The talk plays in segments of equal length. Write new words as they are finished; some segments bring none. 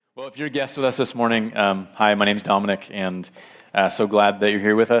Well, if you're a guest with us this morning, hi, my name's Dominic, and so glad that you're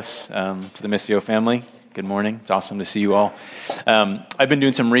here with us. To the Missio family, good morning. It's awesome to see you all. I've been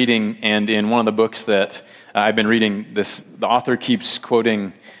doing some reading, and in one of the books that I've been reading, the author keeps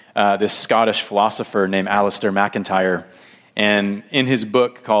quoting this Scottish philosopher named Alistair MacIntyre. And in his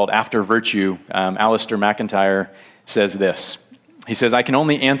book called After Virtue, Alistair MacIntyre says this. He says, "I can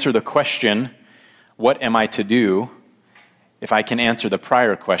only answer the question, what am I to do, if I can answer the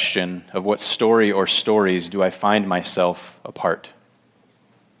prior question of what story or stories do I find myself a part?"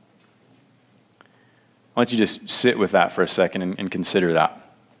 Why don't you just sit with that for a second and consider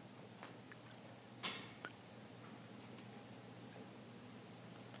that.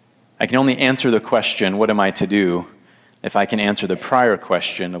 I can only answer the question, what am I to do, if I can answer the prior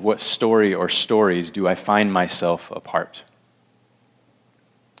question of what story or stories do I find myself a part?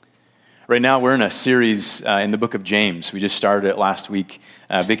 Right now, we're in a series in the book of James. We just started it last week.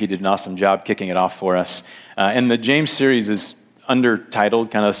 Vicki did an awesome job kicking it off for us. And the James series is undertitled,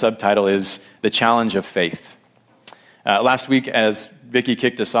 kind of the subtitle is The Challenge of Faith. Last week, as Vicki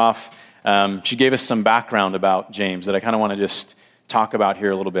kicked us off, she gave us some background about James that I kind of want to just talk about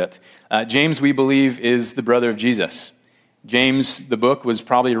here a little bit. James, we believe, is the brother of Jesus. James, the book, was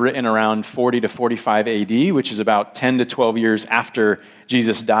probably written around 40 to 45 AD, which is about 10 to 12 years after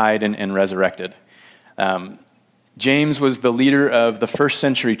Jesus died and resurrected. James was the leader of the first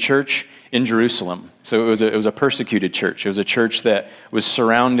century church in Jerusalem. So it was a persecuted church. It was a church that was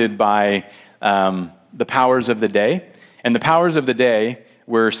surrounded by the powers of the day. And the powers of the day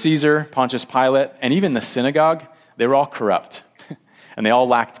were Caesar, Pontius Pilate, and even the synagogue. They were all corrupt, and they all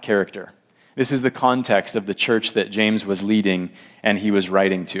lacked character. This is the context of the church that James was leading and he was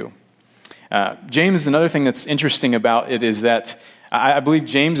writing to. James, another thing that's interesting about it is that I believe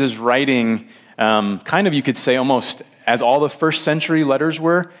James is writing kind of, you could say, almost as all the first century letters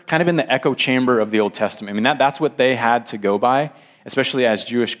were, kind of in the echo chamber of the Old Testament. I mean, that's what they had to go by, especially as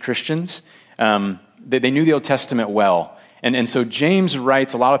Jewish Christians. They knew the Old Testament well. And so James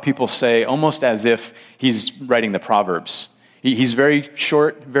writes, a lot of people say, almost as if he's writing the Proverbs. He's very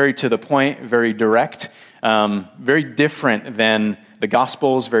short, very to the point, very direct, very different than the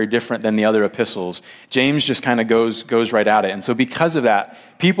Gospels, very different than the other epistles. James just kind of goes right at it. And so because of that,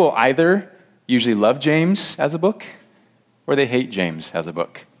 people either usually love James as a book or they hate James as a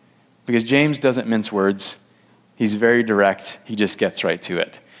book. Because James doesn't mince words. He's very direct. He just gets right to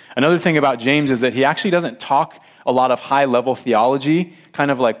it. Another thing about James is that he actually doesn't talk a lot of high-level theology, kind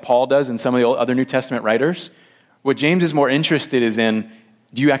of like Paul does and some of the other New Testament writers. What James is more interested is in,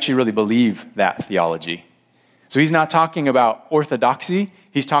 do you actually really believe that theology? So he's not talking about orthodoxy,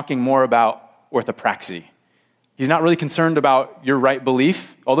 he's talking more about orthopraxy. He's not really concerned about your right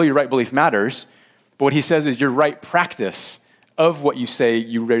belief, although your right belief matters, but what he says is your right practice of what you say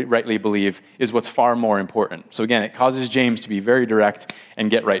you rightly believe is what's far more important. So again, it causes James to be very direct and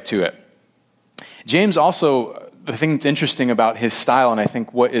get right to it. James also, the thing that's interesting about his style, and I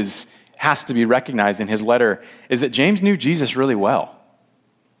think what has to be recognized in his letter, is that James knew Jesus really well,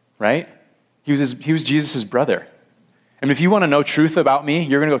 right? He was Jesus' brother. And if you want to know truth about me,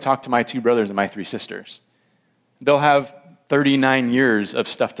 you're going to go talk to my two brothers and my three sisters. They'll have 39 years of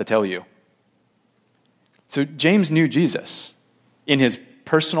stuff to tell you. So James knew Jesus in his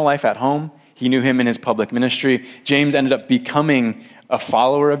personal life at home. He knew him in his public ministry. James ended up becoming a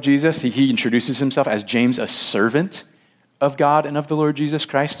follower of Jesus. He introduces himself as James, a servant of God and of the Lord Jesus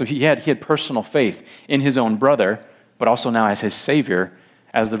Christ. So he had personal faith in his own brother, but also now as his Savior,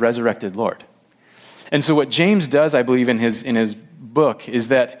 as the resurrected Lord. And so what James does, I believe, in his book is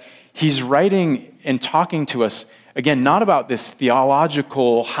that he's writing and talking to us, again, not about this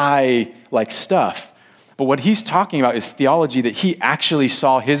theological high-like stuff, but what he's talking about is theology that he actually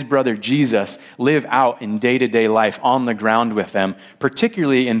saw his brother Jesus live out in day-to-day life on the ground with them,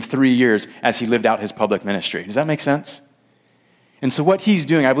 particularly in 3 years as he lived out his public ministry. Does that make sense? And so what he's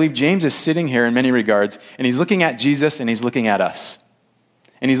doing, I believe James is sitting here in many regards, and he's looking at Jesus and he's looking at us.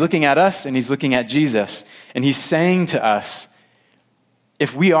 And he's looking at us and he's looking at Jesus, and he's saying to us,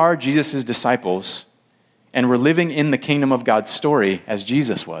 if we are Jesus' disciples and we're living in the kingdom of God's story as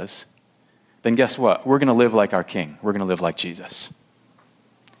Jesus was, then guess what? We're going to live like our King. We're going to live like Jesus.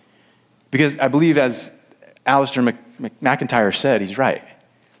 Because I believe, as Alistair MacIntyre said, he's right.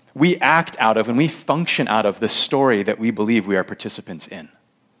 We act out of and we function out of the story that we believe we are participants in.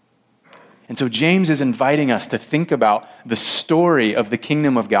 And so James is inviting us to think about the story of the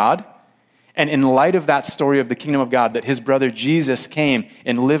kingdom of God. And in light of that story of the kingdom of God, that his brother Jesus came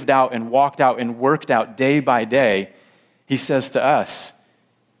and lived out and walked out and worked out day by day, he says to us,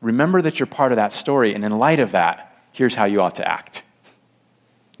 remember that you're part of that story. And in light of that, here's how you ought to act.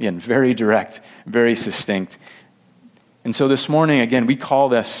 Again, very direct, very succinct. And so this morning, again, we call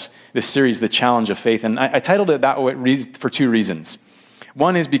this series The Challenge of Faith. And I titled it that way for two reasons.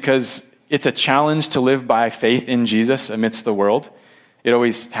 One is because it's a challenge to live by faith in Jesus amidst the world. It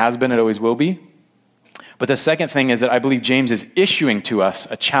always has been, it always will be. But the second thing is that I believe James is issuing to us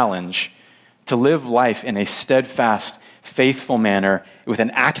a challenge to live life in a steadfast, faithful manner with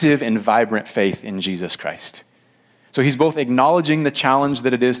an active and vibrant faith in Jesus Christ. So he's both acknowledging the challenge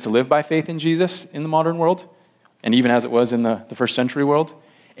that it is to live by faith in Jesus in the modern world, and even as it was in the first century world,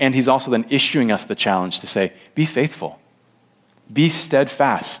 and he's also then issuing us the challenge to say, be faithful, be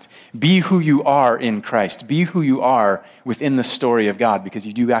steadfast, be who you are in Christ, be who you are within the story of God, because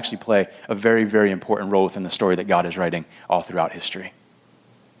you do actually play a very, very important role within the story that God is writing all throughout history.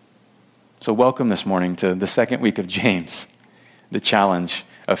 So welcome this morning to the second week of James, the challenge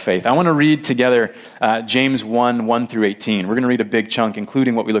of faith. I want to read together James 1 through 18. We're going to read a big chunk,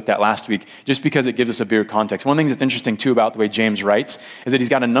 including what we looked at last week, just because it gives us a bigger context. One of the things that's interesting, too, about the way James writes is that he's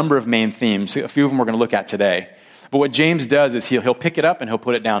got a number of main themes. A few of them we're going to look at today. But what James does is he'll pick it up and he'll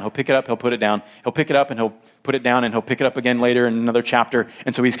put it down. He'll pick it up, he'll put it down. He'll pick it up and he'll put it down, and he'll pick it up again later in another chapter.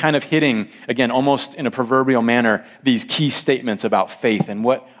 And so he's kind of hitting, again, almost in a proverbial manner, these key statements about faith and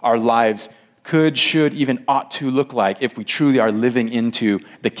what our lives could, should, even ought to look like if we truly are living into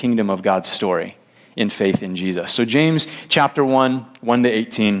the kingdom of God's story in faith in Jesus. So James chapter 1 to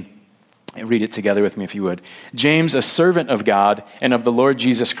 18, read it together with me if you would. James, a servant of God and of the Lord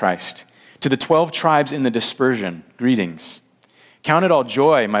Jesus Christ, to the 12 tribes in the dispersion, greetings. Count it all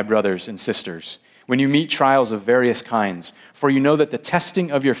joy, my brothers and sisters, when you meet trials of various kinds, for you know that the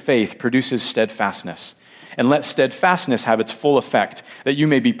testing of your faith produces steadfastness. And let steadfastness have its full effect, that you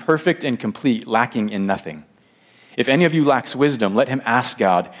may be perfect and complete, lacking in nothing. If any of you lacks wisdom, let him ask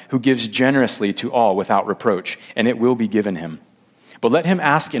God, who gives generously to all without reproach, and it will be given him. But let him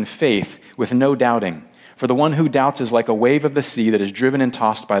ask in faith with no doubting. For the one who doubts is like a wave of the sea that is driven and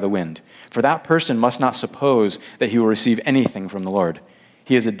tossed by the wind. For that person must not suppose that he will receive anything from the Lord.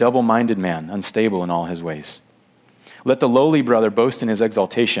 He is a double-minded man, unstable in all his ways. Let the lowly brother boast in his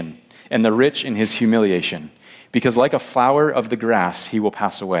exaltation, and the rich in his humiliation, because like a flower of the grass he will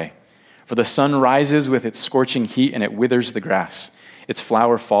pass away. For the sun rises with its scorching heat, and it withers the grass. Its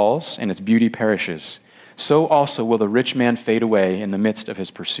flower falls, and its beauty perishes. So also will the rich man fade away in the midst of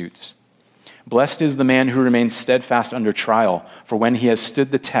his pursuits. Blessed is the man who remains steadfast under trial, for when he has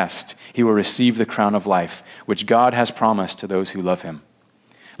stood the test, he will receive the crown of life, which God has promised to those who love him.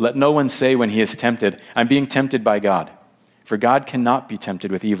 Let no one say when he is tempted, I'm being tempted by God. For God cannot be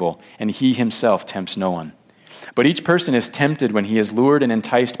tempted with evil, and he himself tempts no one. But each person is tempted when he is lured and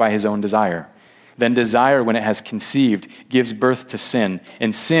enticed by his own desire. Then desire, when it has conceived, gives birth to sin,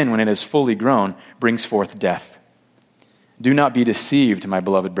 and sin, when it is fully grown, brings forth death. Do not be deceived, my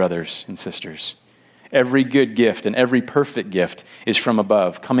beloved brothers and sisters. Every good gift and every perfect gift is from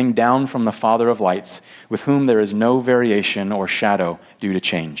above, coming down from the Father of lights, with whom there is no variation or shadow due to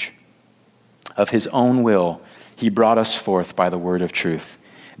change. Of his own will, he brought us forth by the word of truth,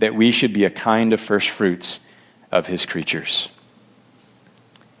 that we should be a kind of first fruits of his creatures.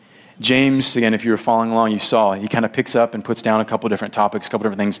 James, again, if you were following along, you saw he kind of picks up and puts down a couple different topics, a couple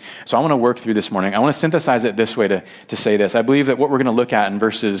different things. So I want to work through this morning. I want to synthesize it this way to say this. I believe that what we're going to look at in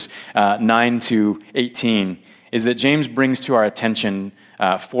verses 9 to 18 is that James brings to our attention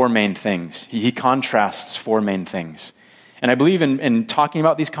four main things. He contrasts four main things. And I believe in talking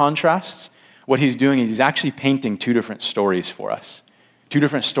about these contrasts, what he's doing is he's actually painting two different stories for us, two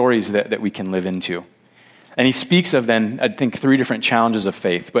different stories that we can live into. And he speaks of then, I think, three different challenges of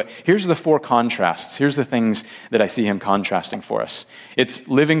faith. But here's the four contrasts. Here's the things that I see him contrasting for us. It's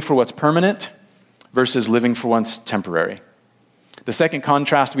living for what's permanent versus living for what's temporary. The second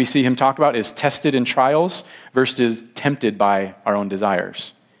contrast we see him talk about is tested in trials versus tempted by our own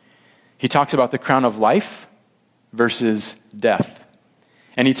desires. He talks about the crown of life versus death.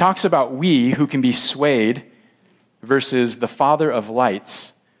 And he talks about we who can be swayed versus the Father of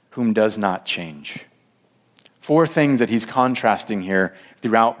lights whom does not change. Four things that he's contrasting here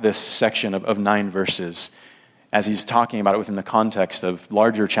throughout this section of 9 verses as he's talking about it within the context of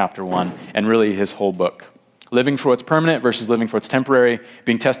larger chapter 1 and really his whole book. Living for what's permanent versus living for what's temporary,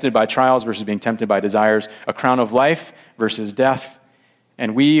 being tested by trials versus being tempted by desires, a crown of life versus death,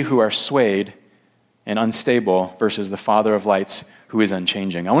 and we who are swayed and unstable versus the Father of lights who is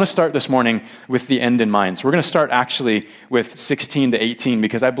unchanging. I want to start this morning with the end in mind. So we're going to start actually with 16 to 18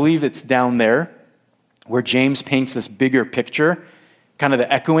 because I believe it's down there where James paints this bigger picture kind of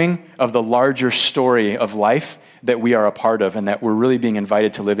the echoing of the larger story of life that we are a part of and that we're really being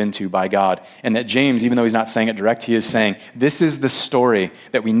invited to live into by God. And that James, even though he's not saying it direct, he is saying, this is the story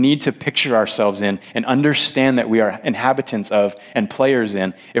that we need to picture ourselves in and understand that we are inhabitants of and players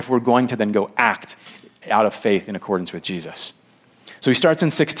in if we're going to then go act out of faith in accordance with Jesus. So he starts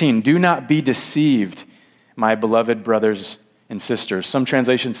in 16, do not be deceived, my beloved brothers and sisters. Some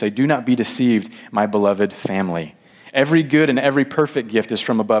translations say, do not be deceived, my beloved family. Every good and every perfect gift is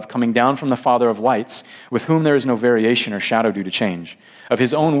from above, coming down from the Father of lights, with whom there is no variation or shadow due to change. Of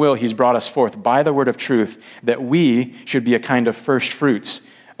his own will he's brought us forth by the word of truth, that we should be a kind of first fruits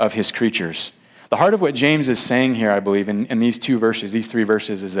of his creatures. The heart of what James is saying here, I believe, in these three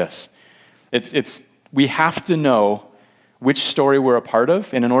verses, is this. We have to know which story we're a part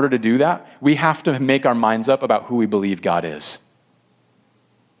of, and in order to do that, we have to make our minds up about who we believe God is.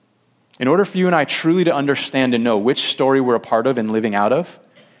 In order for you and I truly to understand and know which story we're a part of and living out of,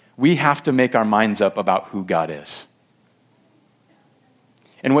 we have to make our minds up about who God is.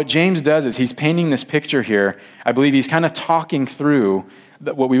 And what James does is he's painting this picture here. I believe he's kind of talking through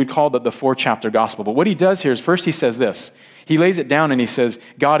what we would call the four-chapter gospel. But what he does here is first he says this. He lays it down and he says,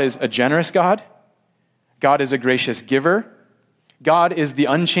 God is a generous God. God is a gracious giver. God is the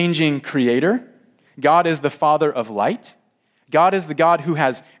unchanging creator. God is the Father of light. God is the God who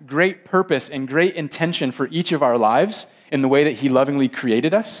has great purpose and great intention for each of our lives in the way that he lovingly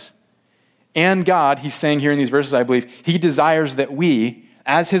created us. And God, he's saying here in these verses, I believe, he desires that we,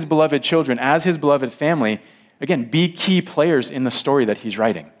 as his beloved children, as his beloved family, again, be key players in the story that he's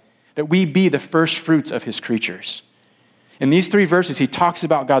writing. That we be the first fruits of his creatures. In these three verses, he talks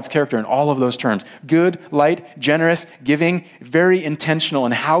about God's character in all of those terms. Good, light, generous, giving, very intentional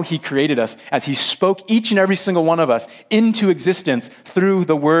in how he created us as he spoke each and every single one of us into existence through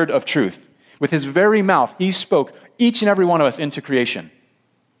the word of truth. With his very mouth, he spoke each and every one of us into creation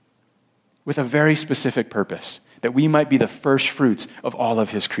with a very specific purpose, that we might be the first fruits of all of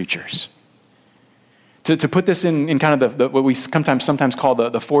his creatures. To put this in kind of what we sometimes call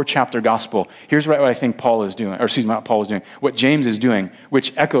the four-chapter gospel, here's what I think Paul is doing, what James is doing,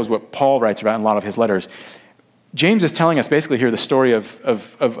 which echoes what Paul writes about in a lot of his letters. James is telling us basically here the story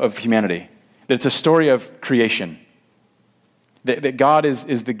of humanity, that it's a story of creation, that God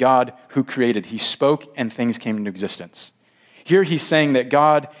is the God who created. He spoke and things came into existence. Here he's saying that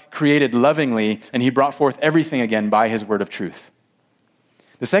God created lovingly and he brought forth everything again by his word of truth.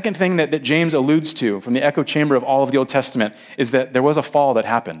 The second thing that James alludes to from the echo chamber of all of the Old Testament is that there was a fall that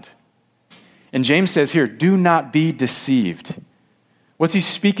happened. And James says here, do not be deceived. What's he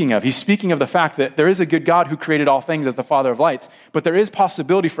speaking of? He's speaking of the fact that there is a good God who created all things as the Father of lights, but there is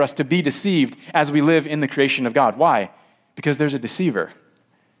possibility for us to be deceived as we live in the creation of God. Why? Because there's a deceiver.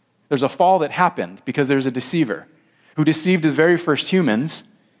 There's a fall that happened because there's a deceiver who deceived the very first humans.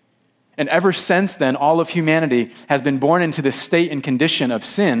 And ever since then, all of humanity has been born into this state and condition of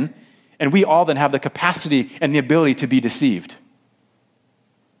sin, and we all then have the capacity and the ability to be deceived.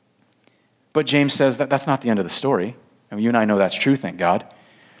 But James says that that's not the end of the story. I mean, you and I know that's true, thank God.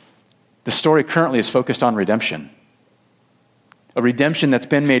 The story currently is focused on redemption. A redemption that's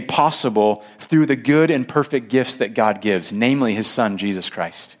been made possible through the good and perfect gifts that God gives, namely his Son, Jesus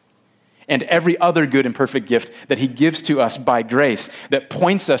Christ. And every other good and perfect gift that he gives to us by grace that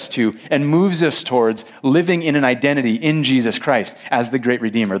points us to and moves us towards living in an identity in Jesus Christ as the great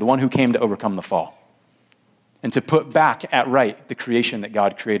Redeemer, the one who came to overcome the fall and to put back at right the creation that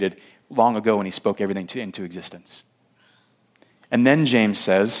God created long ago when he spoke everything into existence. And then James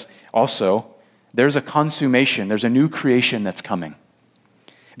says also, there's a consummation, there's a new creation that's coming.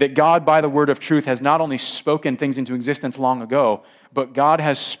 That God, by the word of truth, has not only spoken things into existence long ago, but God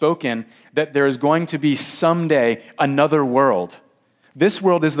has spoken that there is going to be someday another world. This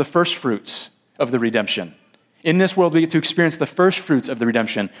world is the first fruits of the redemption. In this world, we get to experience the first fruits of the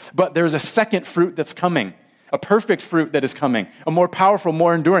redemption. But there's a second fruit that's coming, a perfect fruit that is coming, a more powerful,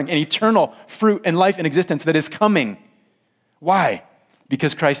 more enduring, and eternal fruit and life and existence that is coming. Why?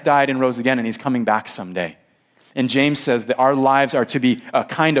 Because Christ died and rose again, and he's coming back someday. And James says that our lives are to be a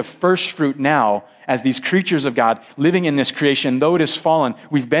kind of first fruit now as these creatures of God living in this creation. Though it is fallen,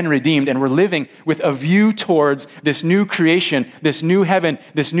 we've been redeemed, and we're living with a view towards this new creation, this new heaven,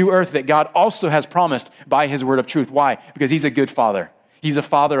 this new earth that God also has promised by his word of truth. Why? Because he's a good father. He's a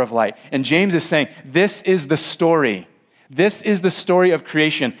father of light. And James is saying, this is the story. This is the story of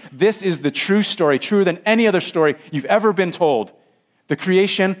creation. This is the true story, truer than any other story you've ever been told. The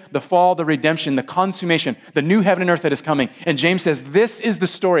creation, the fall, the redemption, the consummation, the new heaven and earth that is coming. And James says, this is the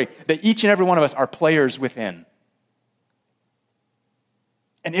story that each and every one of us are players within.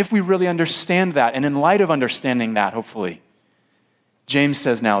 And if we really understand that, and in light of understanding that, hopefully, James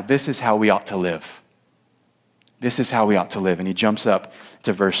says now, this is how we ought to live. This is how we ought to live. And he jumps up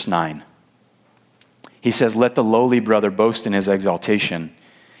to verse 9. He says, let the lowly brother boast in his exaltation,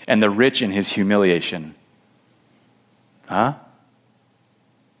 and the rich in his humiliation. Huh?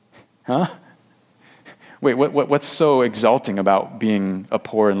 Wait, what's so exalting about being a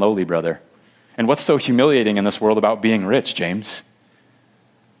poor and lowly brother? And what's so humiliating in this world about being rich, James?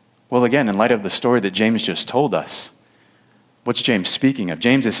 Well, again, in light of the story that James just told us, what's James speaking of?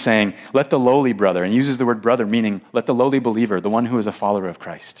 James is saying, let the lowly brother, and uses the word brother, meaning let the lowly believer, the one who is a follower of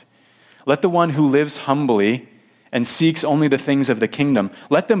Christ, let the one who lives humbly and seeks only the things of the kingdom,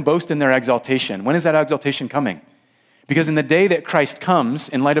 let them boast in their exaltation. When is that exaltation coming? Because in the day that Christ comes,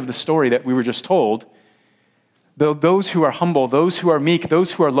 in light of the story that we were just told, those who are humble, those who are meek,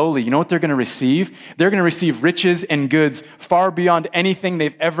 those who are lowly, you know what they're going to receive? They're going to receive riches and goods far beyond anything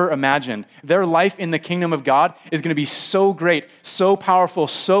they've ever imagined. Their life in the kingdom of God is going to be so great, so powerful,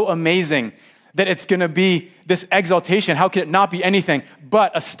 so amazing that it's going to be this exaltation. How could it not be anything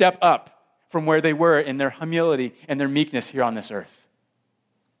but a step up from where they were in their humility and their meekness here on this earth?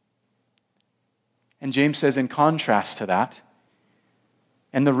 And James says, in contrast to that,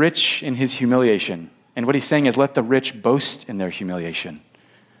 and the rich in his humiliation. And what he's saying is, let the rich boast in their humiliation.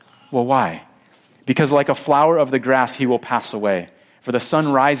 Well, why? Because like a flower of the grass, he will pass away. For the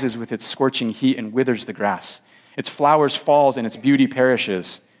sun rises with its scorching heat and withers the grass. Its flowers falls and its beauty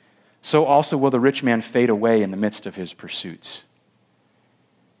perishes. So also will the rich man fade away in the midst of his pursuits.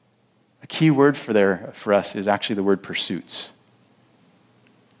 A key word for us is actually the word pursuits.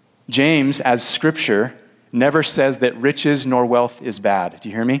 James, as scripture, never says that riches nor wealth is bad. Do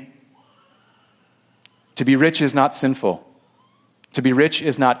you hear me? To be rich is not sinful. To be rich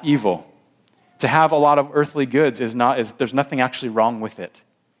is not evil. To have a lot of earthly goods there's nothing actually wrong with it.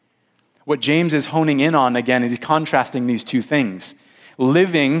 What James is honing in on, again, is he's contrasting these two things.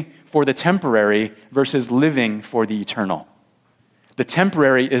 Living for the temporary versus living for the eternal. The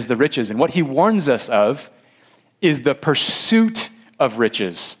temporary is the riches, and what he warns us of is the pursuit of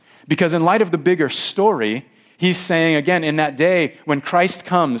riches. Because in light of the bigger story, he's saying, again, in that day when Christ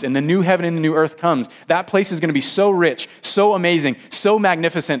comes and the new heaven and the new earth comes, that place is going to be so rich, so amazing, so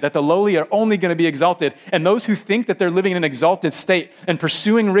magnificent that the lowly are only going to be exalted. And those who think that they're living in an exalted state and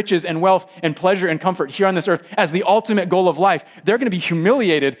pursuing riches and wealth and pleasure and comfort here on this earth as the ultimate goal of life, they're going to be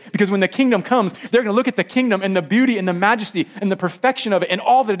humiliated, because when the kingdom comes, they're going to look at the kingdom and the beauty and the majesty and the perfection of it and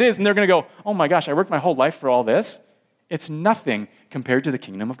all that it is, and they're going to go, oh my gosh, I worked my whole life for all this. It's nothing compared to the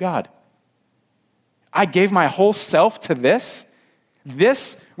kingdom of God. I gave my whole self to this.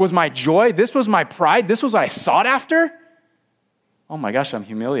 This was my joy. This was my pride. This was what I sought after. Oh my gosh, I'm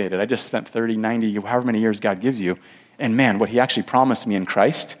humiliated. I just spent 30, 90, however many years God gives you. And man, what he actually promised me in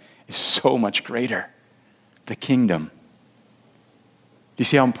Christ is so much greater. The kingdom. Do you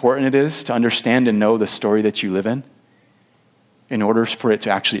see how important it is to understand and know the story that you live in order for it to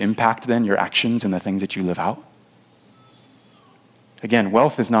actually impact then your actions and the things that you live out? Again,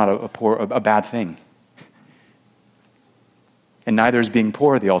 wealth is not a bad thing. And neither is being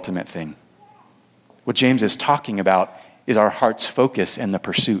poor the ultimate thing. What James is talking about is our heart's focus and the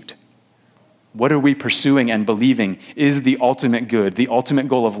pursuit. What are we pursuing and believing is the ultimate good, the ultimate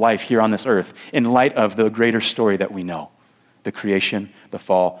goal of life here on this earth, in light of the greater story that we know? The creation, the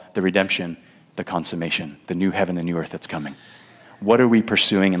fall, the redemption, the consummation, the new heaven, the new earth that's coming. What are we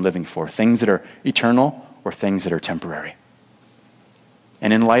pursuing and living for? Things that are eternal or things that are temporary?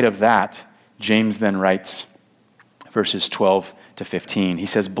 And in light of that, James then writes verses 12 to 15. He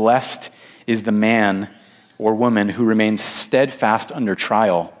says, blessed is the man or woman who remains steadfast under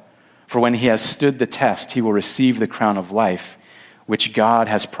trial, for when he has stood the test, he will receive the crown of life, which God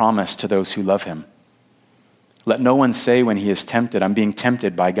has promised to those who love him. Let no one say when he is tempted, I'm being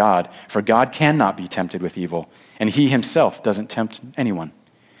tempted by God, for God cannot be tempted with evil, and he himself doesn't tempt anyone.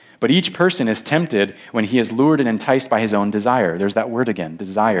 But each person is tempted when he is lured and enticed by his own desire. There's that word again,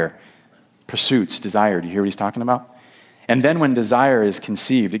 desire. Pursuits, desire. Do you hear what he's talking about? And then when desire is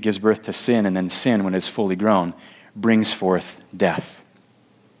conceived, it gives birth to sin, and then sin, when it's fully grown, brings forth death.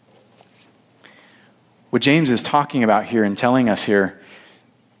 What James is talking about here and telling us here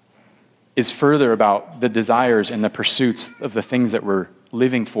is further about the desires and the pursuits of the things that we're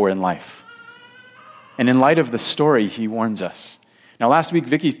living for in life. And in light of the story, he warns us. Now, last week,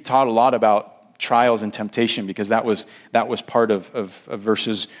 Vicky taught a lot about trials and temptation, because that was part of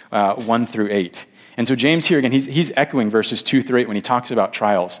verses 1 through 8. And so James here, again, he's echoing verses 2 through 8 when he talks about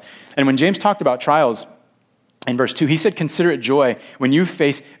trials. And when James talked about trials in verse 2, he said, consider it joy when you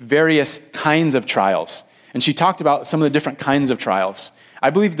face various kinds of trials. And she talked about some of the different kinds of trials. I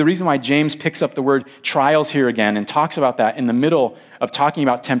believe the reason why James picks up the word trials here again and talks about that in the middle of talking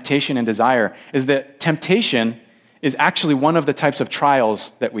about temptation and desire is that temptation is actually one of the types of trials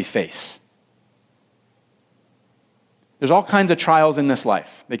that we face. There's all kinds of trials in this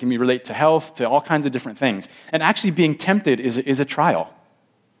life. They can relate to health, to all kinds of different things. And actually being tempted is a trial.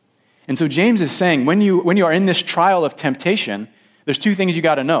 And so James is saying when you are in this trial of temptation, there's two things you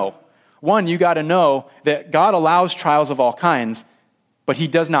got to know. One, you got to know that God allows trials of all kinds, but he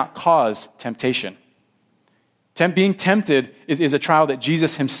does not cause temptation. Being tempted is a trial that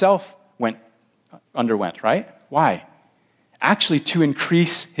Jesus himself underwent, right? Why? Actually to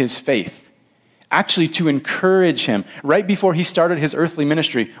increase his faith. Actually to encourage him. Right before he started his earthly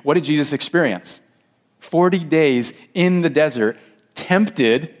ministry, what did Jesus experience? 40 days in the desert,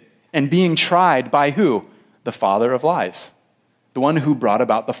 tempted and being tried by who? The father of lies. The one who brought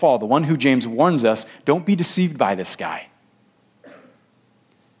about the fall. The one who James warns us, don't be deceived by this guy.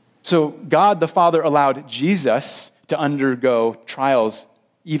 So God the Father allowed Jesus to undergo trials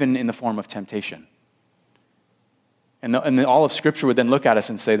even in the form of temptation. And all of Scripture would then look at us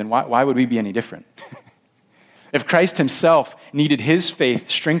and say, then why would we be any different? If Christ himself needed his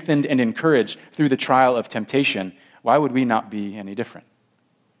faith strengthened and encouraged through the trial of temptation, why would we not be any different?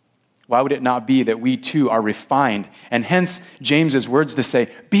 Why would it not be that we too are refined? And hence James's words to say,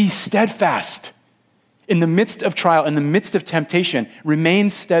 be steadfast. In the midst of trial, in the midst of temptation, remain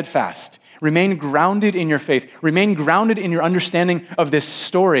steadfast. Remain grounded in your faith. Remain grounded in your understanding of this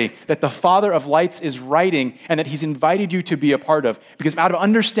story that the Father of lights is writing and that he's invited you to be a part of. Because out of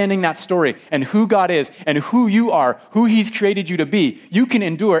understanding that story and who God is and who you are, who he's created you to be, you can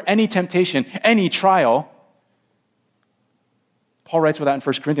endure any temptation, any trial. Paul writes about that in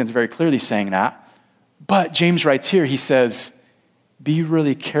 1 Corinthians, very clearly saying that. But James writes here, he says, be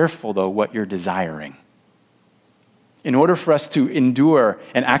really careful, though, what you're desiring. In order for us to endure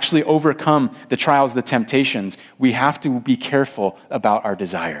and actually overcome the trials, the temptations, we have to be careful about our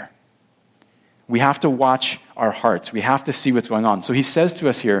desire. We have to watch our hearts. We have to see what's going on. So he says to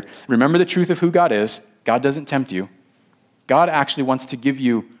us here, remember the truth of who God is. God doesn't tempt you. God actually wants to give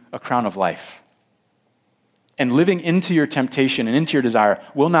you a crown of life. And living into your temptation and into your desire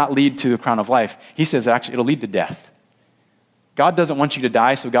will not lead to the crown of life. He says actually it'll lead to death. God doesn't want you to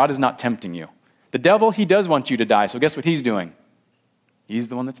die, so God is not tempting you. The devil, he does want you to die, so guess what he's doing? He's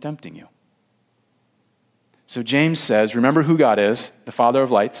the one that's tempting you. So James says, remember who God is, the Father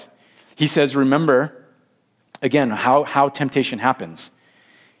of lights. He says, remember, again, how temptation happens.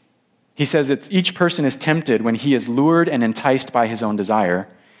 He says each person is tempted when he is lured and enticed by his own desire.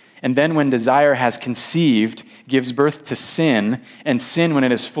 And then when desire has conceived, gives birth to sin, and sin, when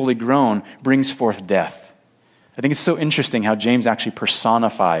it is fully grown, brings forth death. I think it's so interesting how James actually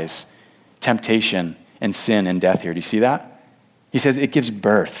personifies temptation and sin and death here. Do you see that? He says it gives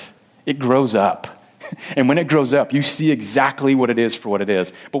birth. It grows up. And when it grows up, you see exactly what it is for what it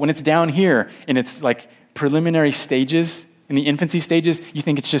is. But when it's down here in its like preliminary stages, in the infancy stages, you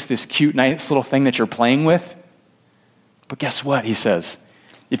think it's just this cute, nice little thing that you're playing with. But guess what, he says?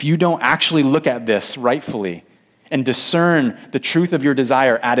 If you don't actually look at this rightfully and discern the truth of your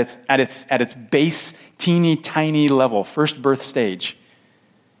desire at its base, teeny tiny level, first birth stage,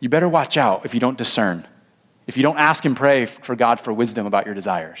 you better watch out if you don't discern. If you don't ask and pray for God for wisdom about your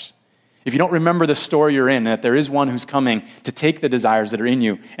desires. If you don't remember the story you're in, and that there is one who's coming to take the desires that are in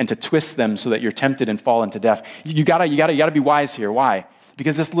you and to twist them so that you're tempted and fall into death. You gotta be wise here. Why?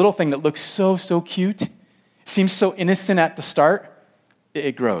 Because this little thing that looks so cute, seems so innocent at the start,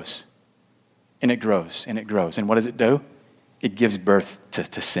 it grows. And it grows, and it grows. And what does it do? It gives birth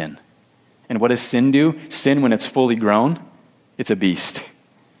to sin. And what does sin do? Sin, when it's fully grown, it's a beast.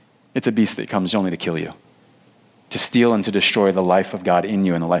 It's a beast that comes only to kill you, to steal and to destroy the life of God in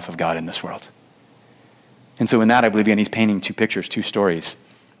you and the life of God in this world. And so in that, I believe, again, he's painting two pictures, two stories.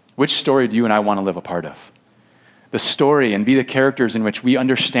 Which story do you and I want to live a part of? The story and be the characters in which we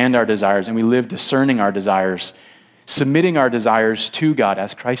understand our desires and we live discerning our desires, submitting our desires to God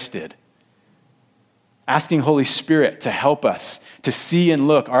as Christ did. Asking Holy Spirit to help us to see and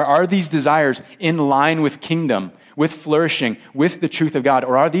look, are these desires in line with kingdom, with flourishing, with the truth of God,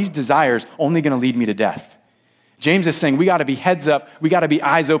 or are these desires only going to lead me to death? James is saying we got to be heads up, we got to be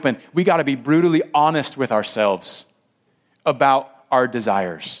eyes open, we got to be brutally honest with ourselves about our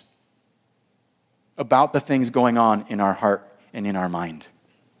desires, about the things going on in our heart and in our mind.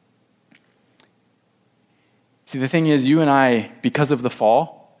 See, the thing is, you and I, because of the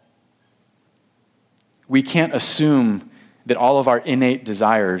fall, we can't assume that all of our innate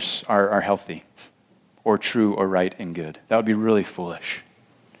desires are healthy or true or right and good. That would be really foolish.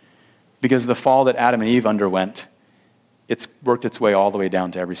 Because the fall that Adam and Eve underwent, it's worked its way all the way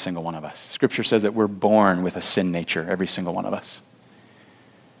down to every single one of us. Scripture says that we're born with a sin nature, every single one of us.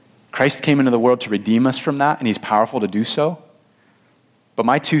 Christ came into the world to redeem us from that, and he's powerful to do so. But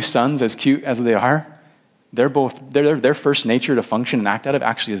my two sons, as cute as they are, their first nature to function and act out of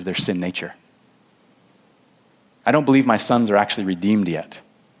actually is their sin nature. I don't believe my sons are actually redeemed yet.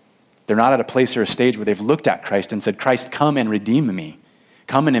 They're not at a place or a stage where they've looked at Christ and said, Christ, come and redeem me.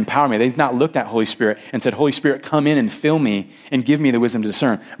 Come and empower me. They've not looked at Holy Spirit and said, Holy Spirit, come in and fill me and give me the wisdom to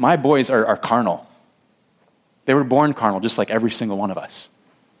discern. My boys are carnal. They were born carnal, just like every single one of us.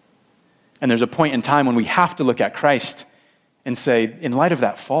 And there's a point in time when we have to look at Christ and say, in light of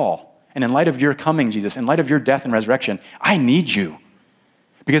that fall, and in light of your coming, Jesus, in light of your death and resurrection, I need you.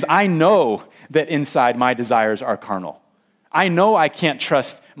 Because I know that inside my desires are carnal. I know I can't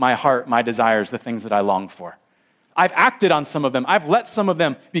trust my heart, my desires, the things that I long for. I've acted on some of them. I've let some of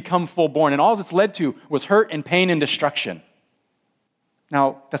them become full-born, and all it's led to was hurt and pain and destruction.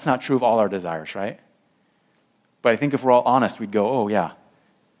 Now, that's not true of all our desires, right? But I think if we're all honest, we'd go, oh, yeah.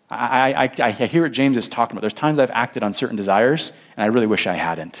 I hear what James is talking about. There's times I've acted on certain desires, and I really wish I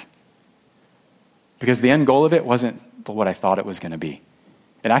hadn't. Because the end goal of it wasn't what I thought it was going to be.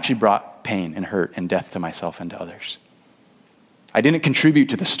 It actually brought pain and hurt and death to myself and to others. I didn't contribute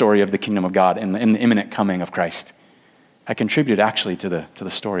to the story of the kingdom of God and the imminent coming of Christ. I contributed actually to the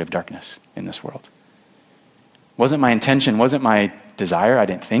story of darkness in this world. Wasn't my intention, wasn't my desire, I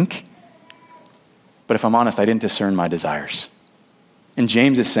didn't think. But if I'm honest, I didn't discern my desires. And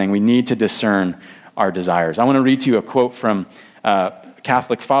James is saying we need to discern our desires. I want to read to you a quote from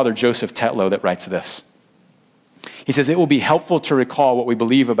Catholic Father Joseph Tetlow that writes this. He says, it will be helpful to recall what we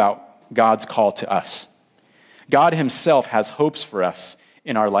believe about God's call to us. God himself has hopes for us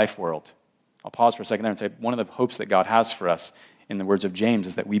in our life world. I'll pause for a second there and say one of the hopes that God has for us, in the words of James,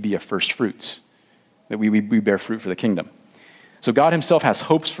 is that we be a first fruits, that we bear fruit for the kingdom. So God himself has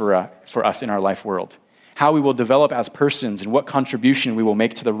hopes for us in our life world, how we will develop as persons and what contribution we will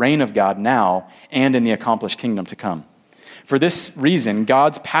make to the reign of God now and in the accomplished kingdom to come. For this reason,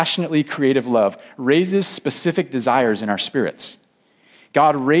 God's passionately creative love raises specific desires in our spirits.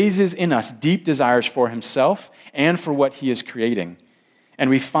 God raises in us deep desires for himself and for what he is creating. And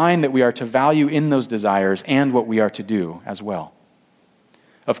we find that we are to value in those desires and what we are to do as well.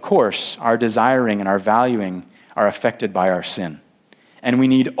 Of course, our desiring and our valuing are affected by our sin. And we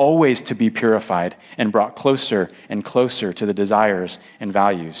need always to be purified and brought closer and closer to the desires and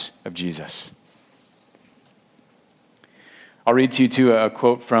values of Jesus. I'll read to you too a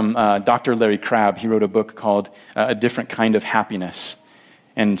quote from Dr. Larry Crabb. He wrote a book called A Different Kind of Happiness.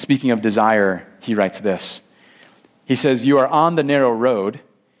 And speaking of desire, he writes this. He says, you are on the narrow road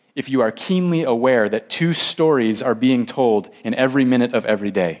if you are keenly aware that two stories are being told in every minute of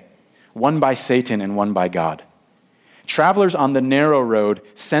every day, one by Satan and one by God. Travelers on the narrow road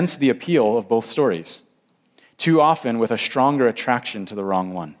sense the appeal of both stories, too often with a stronger attraction to the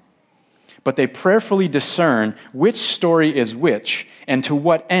wrong one. But they prayerfully discern which story is which and to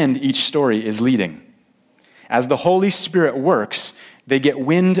what end each story is leading. As the Holy Spirit works, they get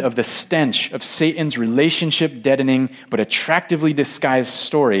wind of the stench of Satan's relationship-deadening but attractively disguised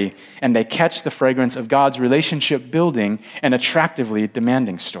story, and they catch the fragrance of God's relationship-building and attractively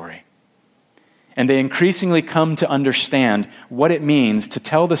demanding story. And they increasingly come to understand what it means to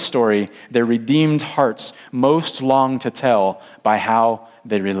tell the story their redeemed hearts most long to tell by how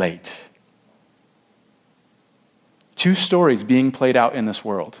they relate. Two stories being played out in this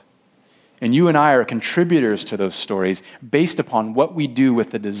world. And you and I are contributors to those stories based upon what we do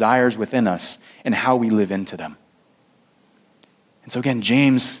with the desires within us and how we live into them. And so again,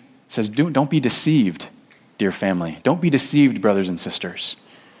 James says, don't be deceived, dear family. Don't be deceived, brothers and sisters.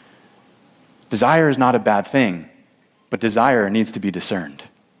 Desire is not a bad thing, but desire needs to be discerned.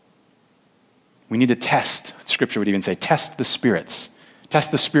 We need to test, Scripture would even say, test the spirits.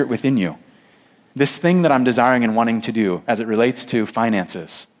 Test the spirit within you. This thing that I'm desiring and wanting to do as it relates to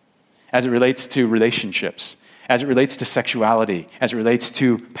finances, as it relates to relationships, as it relates to sexuality, as it relates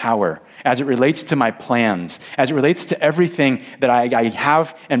to power, as it relates to my plans, as it relates to everything that I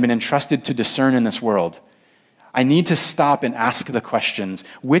have and been entrusted to discern in this world. I need to stop and ask the questions,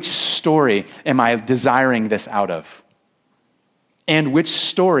 which story am I desiring this out of? And which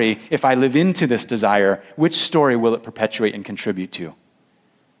story, if I live into this desire, which story will it perpetuate and contribute to?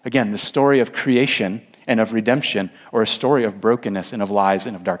 Again, the story of creation and of redemption, or a story of brokenness and of lies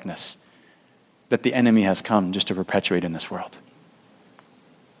and of darkness that the enemy has come just to perpetuate in this world.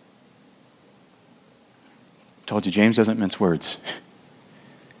 I told you, James doesn't mince words.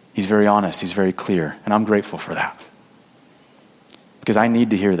 He's very honest, he's very clear, and I'm grateful for that. Because I need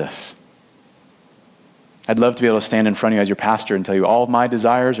to hear this. I'd love to be able to stand in front of you as your pastor and tell you all of my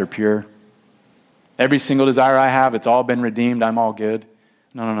desires are pure. Every single desire I have, it's all been redeemed. I'm all good.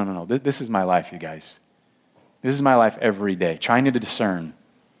 No. This is my life, you guys. This is my life every day, trying to discern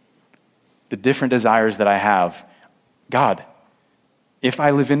the different desires that I have. God, if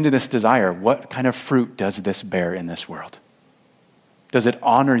I live into this desire, what kind of fruit does this bear in this world? Does it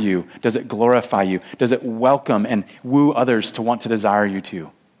honor you? Does it glorify you? Does it welcome and woo others to want to desire you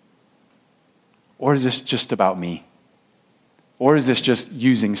too? Or is this just about me? Or is this just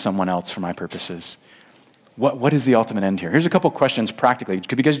using someone else for my purposes? What is the ultimate end here? Here's a couple questions practically.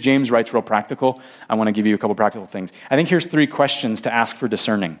 Because James writes real practical, I want to give you a couple practical things. I think here's 3 questions to ask for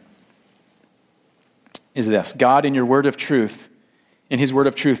discerning. Is this: God, in your word of truth, in his word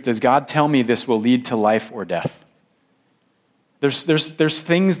of truth, does God tell me this will lead to life or death? There's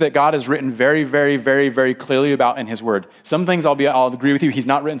things that God has written very, very, very, very clearly about in his word. Some things I'll agree with you, he's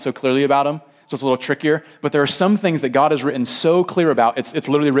not written so clearly about them, so it's a little trickier. But there are some things that God has written so clear about, it's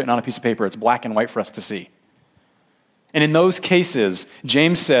literally written on a piece of paper. It's black and white for us to see. And in those cases,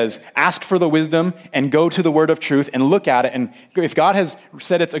 James says, ask for the wisdom and go to the word of truth and look at it. And if God has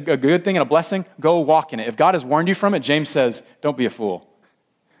said it's a good thing and a blessing, go walk in it. If God has warned you from it, James says, don't be a fool.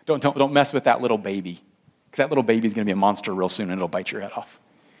 Don't mess with that little baby. Because that little baby is going to be a monster real soon and it'll bite your head off.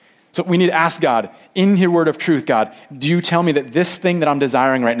 So we need to ask God, in your word of truth, God, do you tell me that this thing that I'm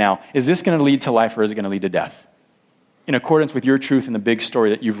desiring right now, is this going to lead to life or is it going to lead to death? In accordance with your truth and the big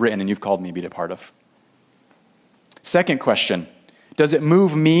story that you've written and you've called me to be a part of. Second question, does it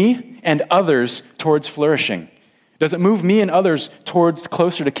move me and others towards flourishing? Does it move me and others towards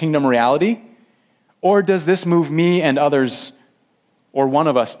closer to kingdom reality? Or does this move me and others, or one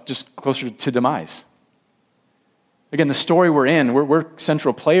of us, just closer to demise? Again, the story we're in, we're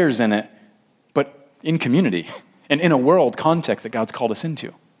central players in it, but in community and in a world context that God's called us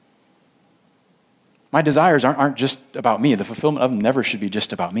into. My desires aren't just about me. The fulfillment of them never should be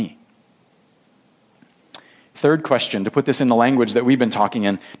just about me. Third question, to put this in the language that we've been talking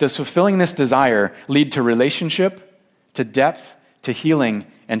in, does fulfilling this desire lead to relationship, to depth, to healing,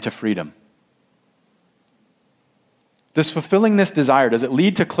 and to freedom? Does fulfilling this desire, does it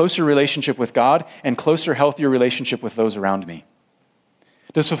lead to closer relationship with God and closer, healthier relationship with those around me?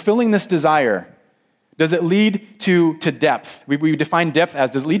 Does fulfilling this desire, does it lead to depth? We define depth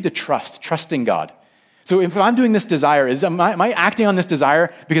as, does it lead to trust, trusting God? So if I'm doing this desire, am I acting on this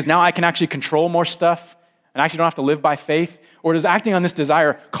desire because now I can actually control more stuff and I actually don't have to live by faith? Or does acting on this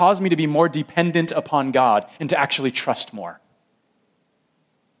desire cause me to be more dependent upon God and to actually trust more?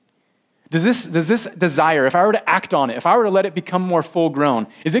 Does this desire, if I were to act on it, if I were to let it become more full grown,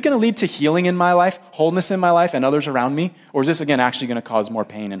 is it going to lead to healing in my life, wholeness in my life, and others around me? Or is this, again, actually going to cause more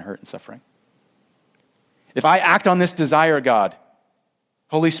pain and hurt and suffering? If I act on this desire, God,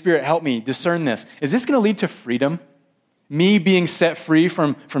 Holy Spirit, help me discern this. Is this going to lead to freedom? Me being set free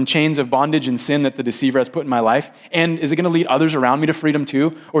from chains of bondage and sin that the deceiver has put in my life? And is it going to lead others around me to freedom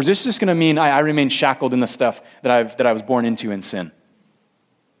too? Or is this just going to mean I remain shackled in the stuff that I was born into in sin?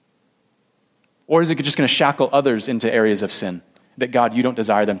 Or is it just going to shackle others into areas of sin that, God, you don't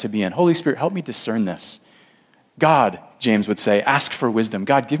desire them to be in? Holy Spirit, help me discern this. God, James would say, ask for wisdom.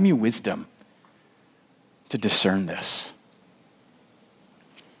 God, give me wisdom to discern this.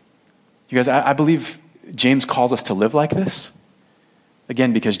 You guys, I believe James calls us to live like this.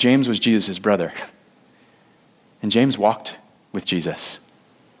 Again, because James was Jesus' brother. And James walked with Jesus.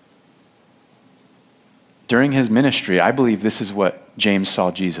 During his ministry, I believe this is what James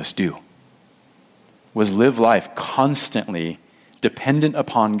saw Jesus do. Was live life constantly dependent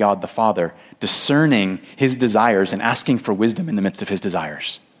upon God the Father, discerning his desires and asking for wisdom in the midst of his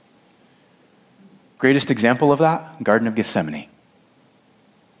desires. Greatest example of that, Garden of Gethsemane.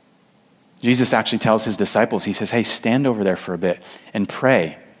 Jesus actually tells his disciples, he says, hey, stand over there for a bit and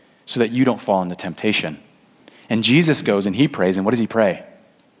pray so that you don't fall into temptation. And Jesus goes and he prays, and what does he pray?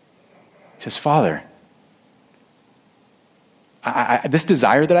 He says, Father, this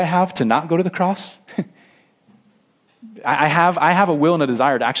desire that I have to not go to the cross, I have a will and a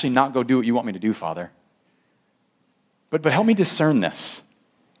desire to actually not go do what you want me to do, Father. But help me discern this.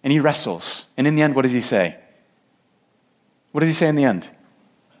 And he wrestles. And in the end, what does he say? What does he say in the end?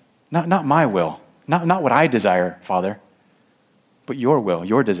 Not my will, not what I desire, Father, but your will,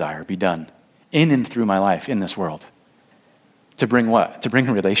 your desire be done in and through my life in this world. To bring what? To bring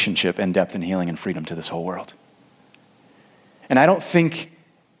relationship and depth and healing and freedom to this whole world. And I don't think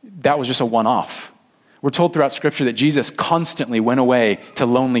that was just a one-off. We're told throughout Scripture that Jesus constantly went away to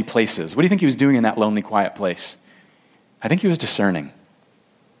lonely places. What do you think he was doing in that lonely, quiet place? I think he was discerning.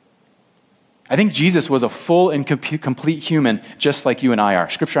 I think Jesus was a full and complete human, just like you and I are.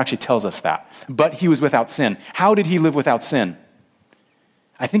 Scripture actually tells us that. But he was without sin. How did he live without sin?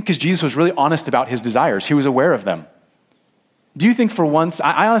 I think because Jesus was really honest about his desires. He was aware of them. Do you think for once,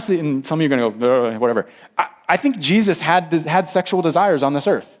 I honestly, and some of you are going to go, whatever. I think Jesus had sexual desires on this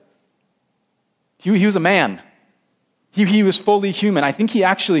earth. He was a man. He was fully human. I think he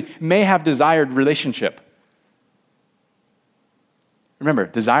actually may have desired relationship. Remember,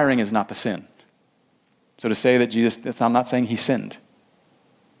 desiring is not the sin. So to say that Jesus, I'm not saying he sinned.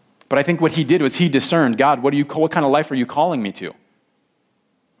 But I think what he did was he discerned, God, what kind of life are you calling me to?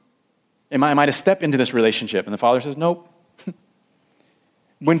 Am I to step into this relationship? And the Father says, nope.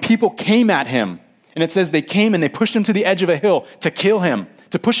 When people came at him, and it says they came and they pushed him to the edge of a hill to kill him,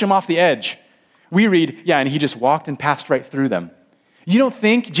 to push him off the edge. We read, and he just walked and passed right through them. You don't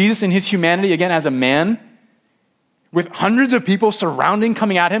think Jesus in his humanity, again, as a man, with hundreds of people surrounding,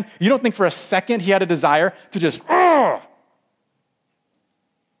 coming at him, you don't think for a second he had a desire to just, ugh!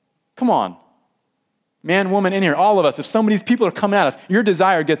 Come on. Man, woman in here, all of us, if some of these people are coming at us, your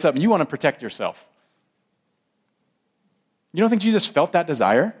desire gets up and you want to protect yourself. You don't think Jesus felt that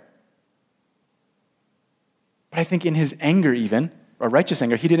desire? But I think in his anger even, or righteous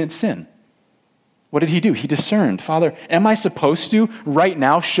anger, he didn't sin. What did he do? He discerned. Father, am I supposed to right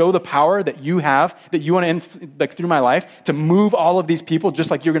now show the power that you have, that you want to, through my life, to move all of these people just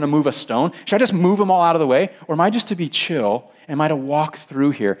like you're going to move a stone? Should I just move them all out of the way? Or am I just to be chill? Am I to walk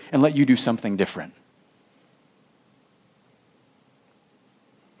through here and let you do something different?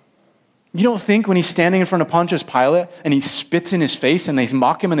 You don't think when he's standing in front of Pontius Pilate and he spits in his face and they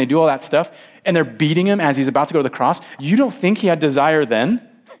mock him and they do all that stuff and they're beating him as he's about to go to the cross, you don't think he had desire then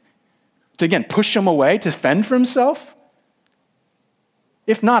to, again, push him away, to fend for himself?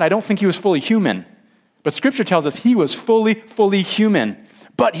 If not, I don't think he was fully human. But Scripture tells us he was fully human,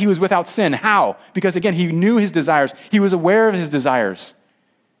 but he was without sin. How? Because, again, he knew his desires. He was aware of his desires.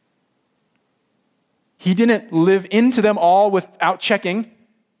 He didn't live into them all without checking.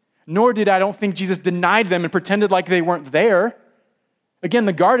 Nor I don't think Jesus denied them and pretended like they weren't there. Again,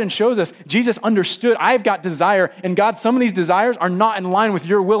 the garden shows us Jesus understood, I've got desire, and God, some of these desires are not in line with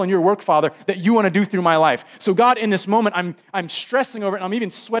your will and your work, Father, that you want to do through my life. So God, in this moment, I'm stressing over it, and I'm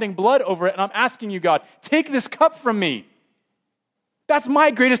even sweating blood over it, and I'm asking you, God, take this cup from me. That's my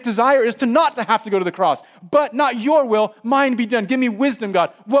greatest desire, is to not to have to go to the cross. But not your will, mine be done. Give me wisdom,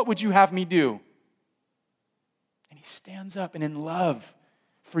 God. What would you have me do? And he stands up, and in love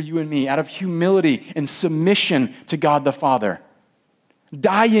for you and me, out of humility and submission to God the Father,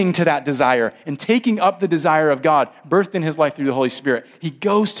 dying to that desire and taking up the desire of God, birthed in his life through the Holy Spirit, he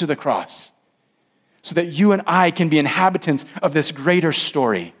goes to the cross so that you and I can be inhabitants of this greater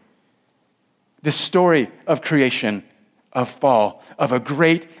story, this story of creation, of fall, of a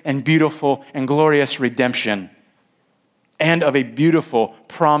great and beautiful and glorious redemption, and of a beautiful,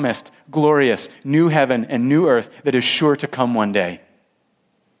 promised, glorious new heaven and new earth that is sure to come one day.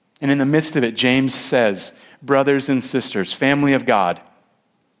 And in the midst of it, James says, brothers and sisters, family of God,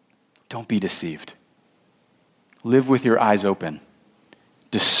 don't be deceived. Live with your eyes open.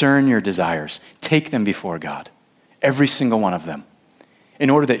 Discern your desires. Take them before God, every single one of them, in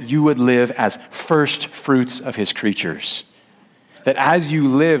order that you would live as first fruits of his creatures. That as you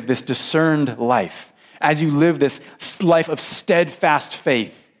live this discerned life, as you live this life of steadfast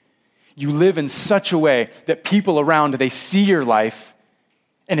faith, you live in such a way that people around, they see your life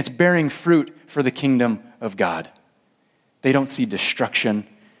and it's bearing fruit for the kingdom of God. They don't see destruction.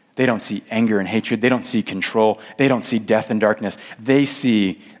 They don't see anger and hatred. They don't see control. They don't see death and darkness. They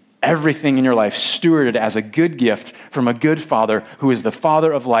see everything in your life stewarded as a good gift from a good Father who is the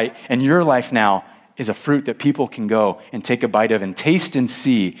Father of light. And your life now is a fruit that people can go and take a bite of and taste and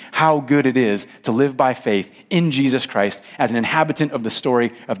see how good it is to live by faith in Jesus Christ as an inhabitant of the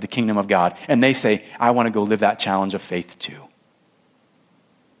story of the kingdom of God. And they say, I want to go live that challenge of faith too.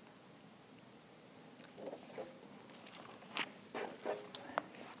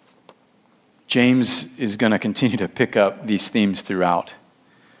 James is going to continue to pick up these themes throughout.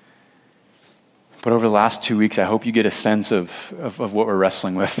 But over the last 2 weeks, I hope you get a sense of what we're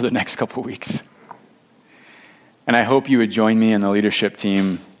wrestling with for the next couple of weeks. And I hope you would join me and the leadership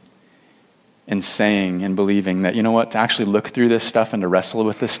team in saying and believing that, you know what, to actually look through this stuff and to wrestle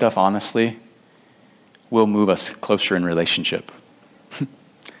with this stuff honestly will move us closer in relationship.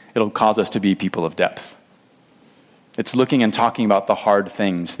 It'll cause us to be people of depth. It's looking and talking about the hard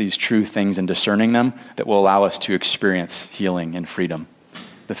things, these true things, and discerning them that will allow us to experience healing and freedom,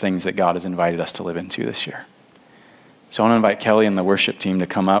 the things that God has invited us to live into this year. So I want to invite Kelly and the worship team to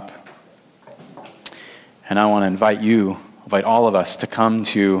come up. And I want to invite all of us to come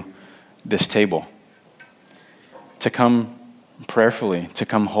to this table, to come prayerfully, to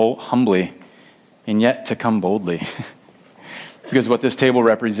come humbly, and yet to come boldly. Because what this table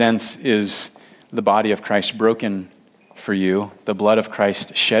represents is the body of Christ broken for you, the blood of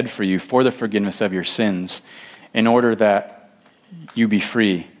Christ shed for you for the forgiveness of your sins, in order that you be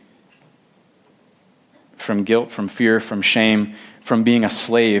free from guilt, from fear, from shame, from being a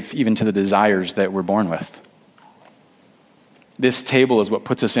slave even to the desires that we're born with. This table is what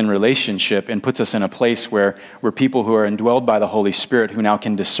puts us in relationship and puts us in a place where we're people who are indwelled by the Holy Spirit, who now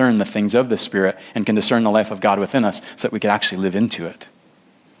can discern the things of the Spirit and can discern the life of God within us so that we can actually live into it.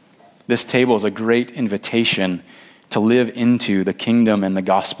 This table is a great invitation to live into the kingdom and the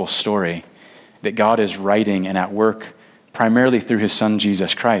gospel story that God is writing and at work primarily through his Son,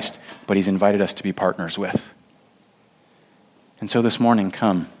 Jesus Christ, but he's invited us to be partners with. And so this morning,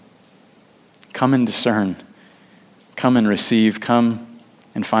 come and discern. Come and receive. Come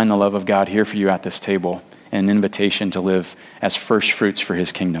and find the love of God here for you at this table, and an invitation to live as first fruits for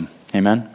his kingdom. Amen?